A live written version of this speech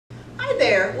Hi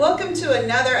there, welcome to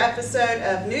another episode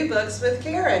of New Books with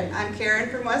Caren. I'm Caren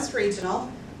from West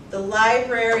Regional. The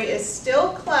library is still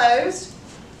closed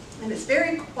and it's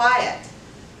very quiet.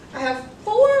 I have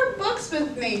 4 books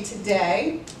with me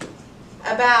today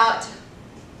about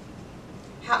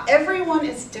how everyone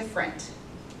is different,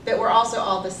 but we're also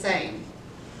all the same.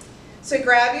 So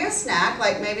grab you a snack,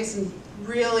 like maybe some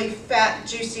really fat,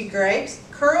 juicy grapes,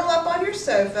 curl up on your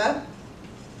sofa,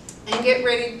 and get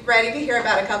ready to hear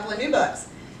about a couple of new books.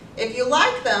 If you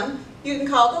like them, you can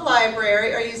call the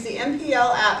library or use the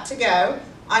MPL app to go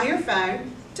on your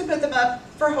phone to put them up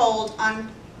for hold on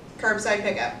curbside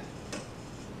pickup.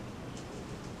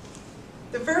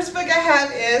 The first book I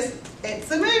have is It's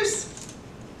a Moose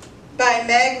by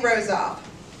Meg Rosoff.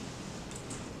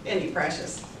 Isn't he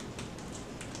precious?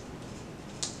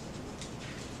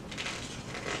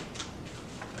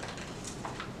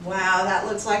 Wow, that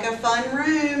looks like a fun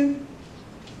room.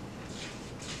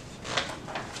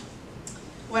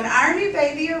 When our new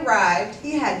baby arrived,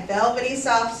 he had velvety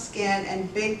soft skin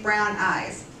and big brown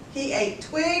eyes. He ate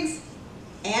twigs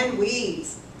and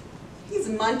weeds. He's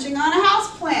munching on a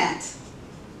houseplant.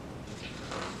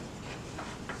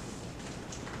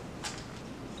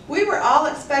 We were all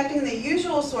expecting the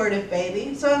usual sort of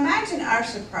baby, so imagine our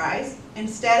surprise.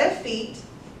 Instead of feet,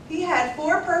 he had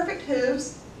 4 perfect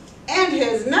hooves and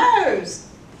his nose.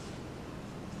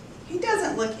 He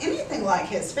doesn't look anything like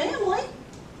his family.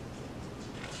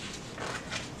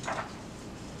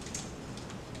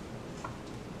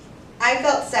 I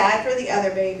felt sad for the other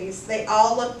babies. They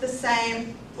all looked the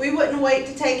same. We wouldn't wait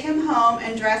to take him home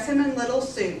and dress him in little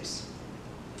suits.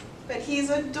 But he's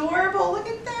adorable. Look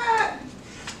at that.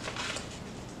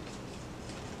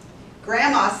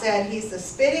 Grandma said he's the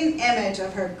spitting image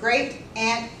of her great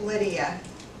Aunt Lydia.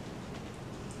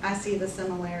 I see the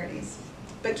similarities.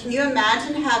 But can you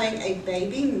imagine having a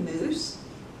baby moose?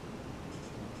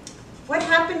 What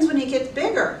happens when he gets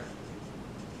bigger?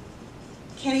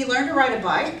 Can he learn to ride a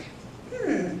bike?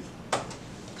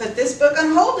 Put this book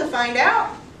on hold to find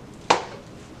out.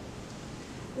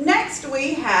 Next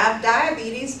we have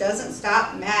Diabetes Doesn't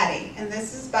Stop Maddie, and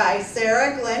this is by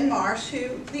Sarah Glenn Marsh,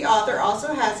 who the author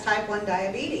also has type 1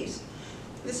 diabetes.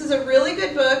 This is a really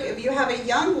good book if you have a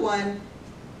young one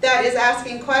that is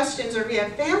asking questions, or if you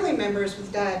have family members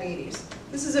with diabetes.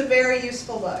 This is a very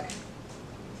useful book.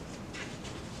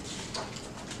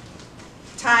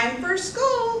 Time for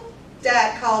school.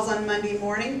 Dad calls on Monday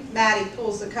morning. Maddie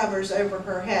pulls the covers over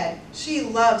her head. She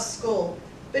loves school,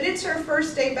 but it's her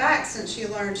first day back since she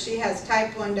learned she has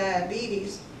type 1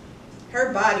 diabetes.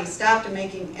 Her body stopped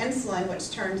making insulin,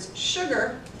 which turns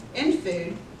sugar in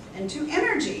food into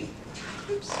energy.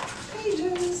 Oops,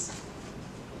 pages.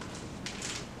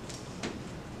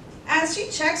 As she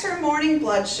checks her morning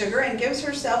blood sugar and gives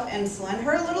herself insulin,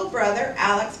 her little brother,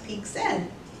 Alex, peeks in.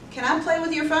 "Can I play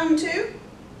with your phone too?"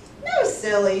 "No,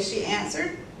 silly," she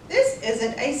answered. "This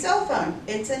isn't a cell phone,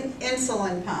 it's an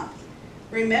insulin pump.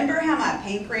 Remember how my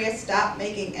pancreas stopped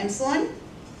making insulin?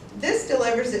 This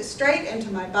delivers it straight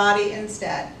into my body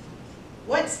instead."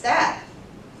 "What's that?"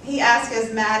 he asked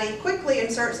as Maddie quickly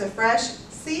inserts a fresh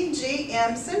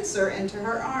CGM sensor into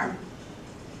her arm.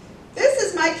 "This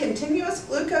is my continuous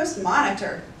glucose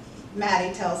monitor,"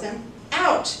 Maddie tells him.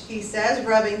 "Ouch," he says,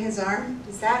 rubbing his arm.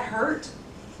 "Does that hurt?"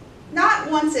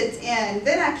 "Not once it's in,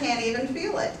 then I can't even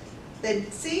feel it. The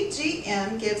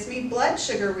CGM gives me blood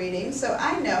sugar readings so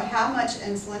I know how much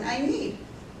insulin I need.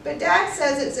 But Dad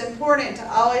says it's important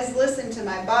to always listen to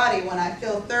my body when I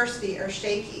feel thirsty or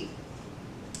shaky,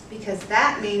 because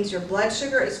that means your blood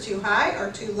sugar is too high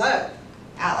or too low,"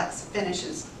 Alex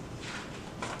finishes.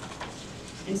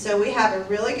 And so we have a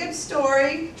really good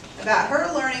story about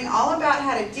her learning all about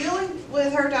how to deal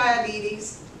with her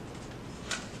diabetes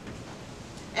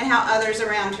and how others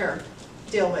around her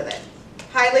deal with it.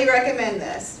 Highly recommend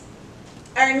this.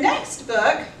 Our next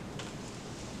book,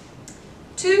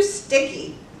 Too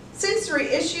Sticky,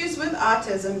 Sensory Issues with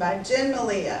Autism by Jen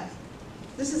Malia.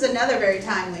 This is another very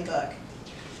timely book.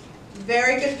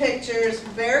 Very good pictures,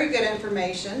 very good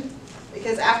information,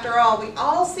 because after all, we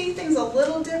all see things a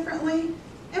little differently,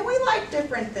 and we like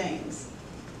different things.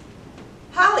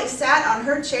 Holly sat on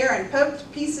her chair and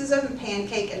poked pieces of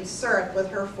pancake and syrup with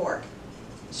her fork.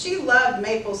 She loved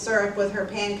maple syrup with her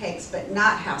pancakes, but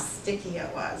not how sticky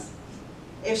it was.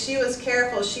 If she was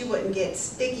careful, she wouldn't get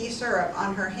sticky syrup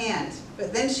on her hand,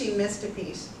 but then she missed a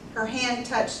piece. Her hand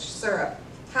touched syrup.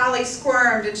 Holly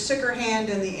squirmed and shook her hand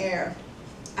in the air.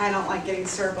 "I don't like getting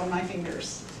syrup on my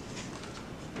fingers."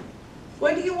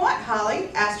 "What do you want,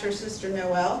 Holly?" asked her sister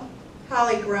Noelle.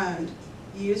 Holly groaned.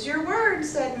 "Use your words,"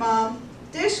 said Mom.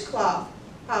 "Dishcloth,"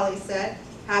 Holly said.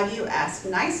 "How do you ask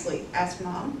nicely?" asked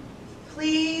Mom.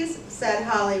 Please, said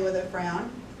Holly with a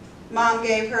frown. Mom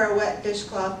gave her a wet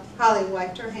dishcloth. Holly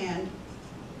wiped her hand.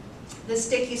 The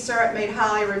sticky syrup made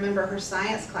Holly remember her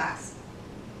science class.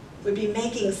 We'd be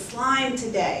making slime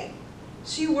today.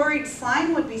 She worried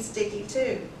slime would be sticky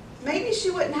too. Maybe she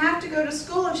wouldn't have to go to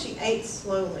school if she ate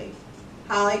slowly.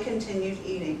 Holly continued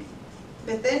eating.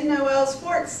 But then Noelle's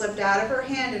fork slipped out of her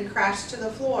hand and crashed to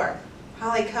the floor.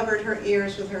 Holly covered her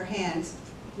ears with her hands.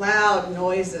 Loud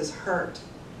noises hurt.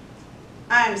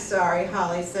 I'm sorry,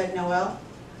 Holly, said Noelle.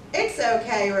 It's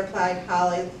okay, replied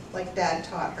Holly, like Dad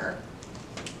taught her.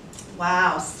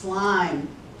 Wow, slime.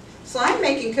 Slime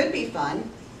making could be fun,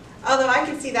 although I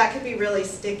could see that could be really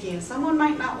sticky and someone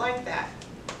might not like that.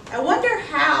 I wonder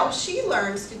how she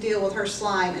learns to deal with her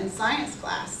slime in science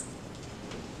class.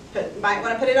 Might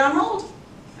want to put it on hold.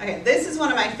 Okay, this is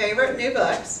one of my favorite new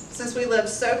books. Since we live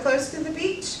so close to the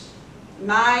beach,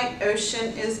 My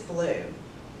Ocean is Blue,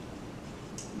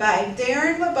 by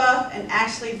Darren LaBeouf and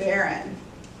Ashley Barron.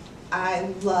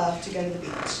 I love to go to the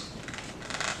beach.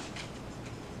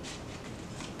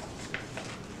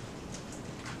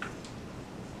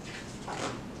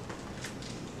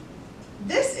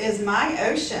 This is my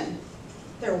ocean.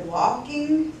 They're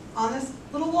walking on this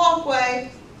little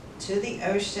walkway to the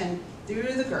ocean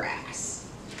through the grass.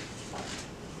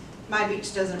 My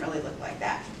beach doesn't really look like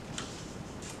that.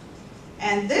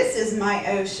 And this is my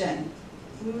ocean.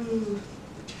 Ooh,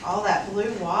 all that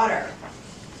blue water.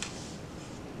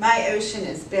 My ocean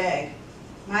is big.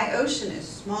 My ocean is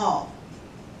small.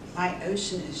 My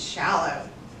ocean is shallow.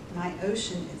 My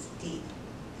ocean is deep.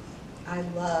 I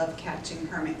love catching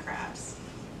hermit crabs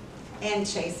and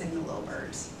chasing the little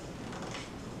birds.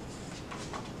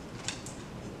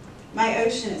 My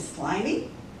ocean is slimy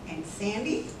and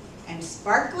sandy and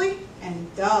sparkly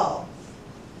and dull.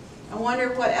 I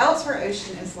wonder what else her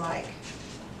ocean is like.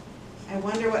 I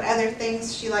wonder what other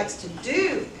things she likes to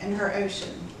do in her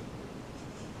ocean.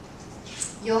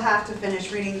 You'll have to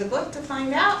finish reading the book to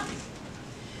find out.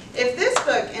 If this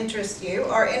book interests you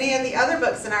or any of the other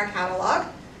books in our catalog,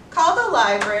 call the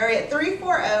library at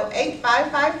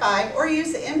 340-8555 or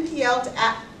use the MPL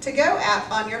to Go app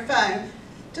on your phone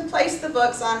to place the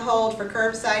books on hold for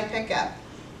curbside pickup.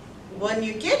 When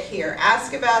you get here,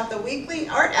 ask about the weekly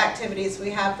art activities we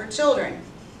have for children.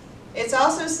 It's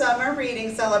also summer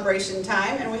reading celebration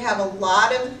time, and we have a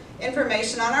lot of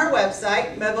information on our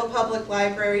website,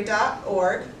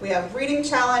 mobilepubliclibrary.org. We have reading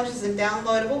challenges and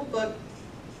downloadable book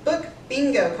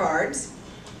bingo cards.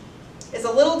 It's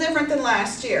a little different than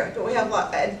last year, but we have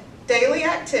a daily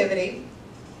activity,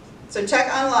 so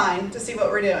check online to see what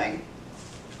we're doing.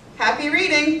 Happy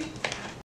reading!